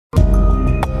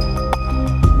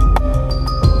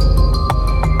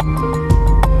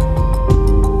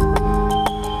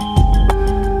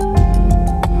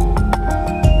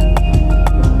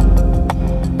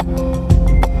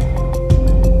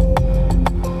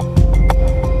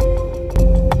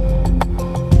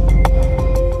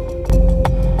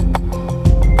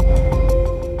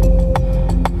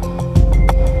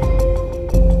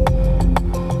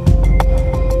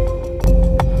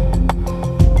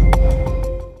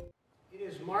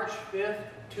5th,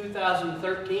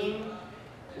 2013.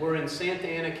 We're in Santa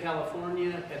Ana,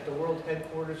 California at the world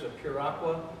headquarters of Pure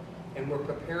Aqua, and we're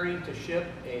preparing to ship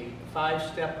a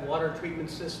 5-step water treatment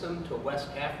system to West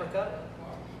Africa.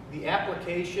 The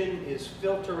application is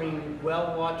filtering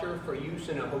well water for use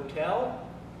in a hotel,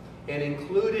 and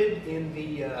included in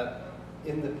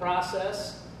the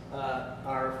process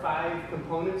are 5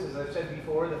 components, as I've said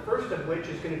before. The first of which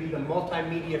is going to be the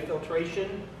multimedia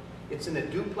filtration. It's in a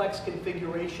duplex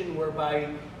configuration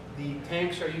whereby the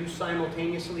tanks are used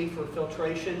simultaneously for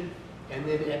filtration, and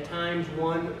then at times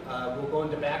one will go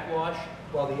into backwash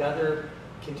while the other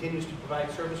continues to provide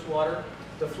service water.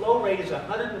 The flow rate is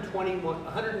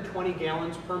 120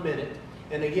 gallons per minute.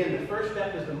 And again, the first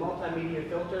step is the multimedia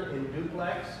filter in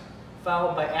duplex,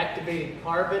 followed by activated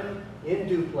carbon in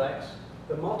duplex.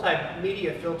 The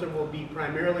multimedia filter will be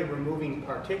primarily removing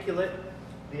particulate.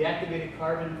 The activated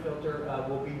carbon filter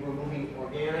will be removing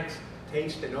organics,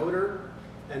 taste, and odor.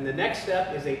 And the next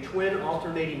step is a twin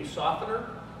alternating softener,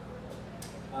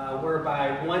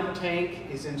 whereby one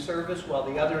tank is in service while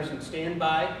the other is in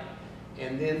standby.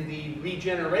 And then the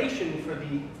regeneration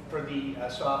for the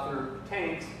softener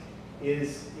tanks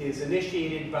is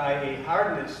initiated by a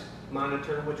hardness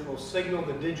monitor, which will signal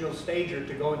the digital stager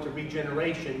to go into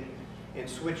regeneration and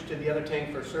switch to the other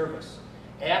tank for service.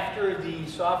 After the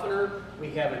softener,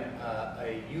 we have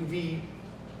a UV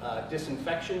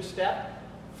disinfection step,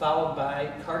 followed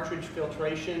by cartridge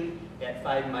filtration at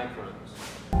 5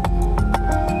 microns.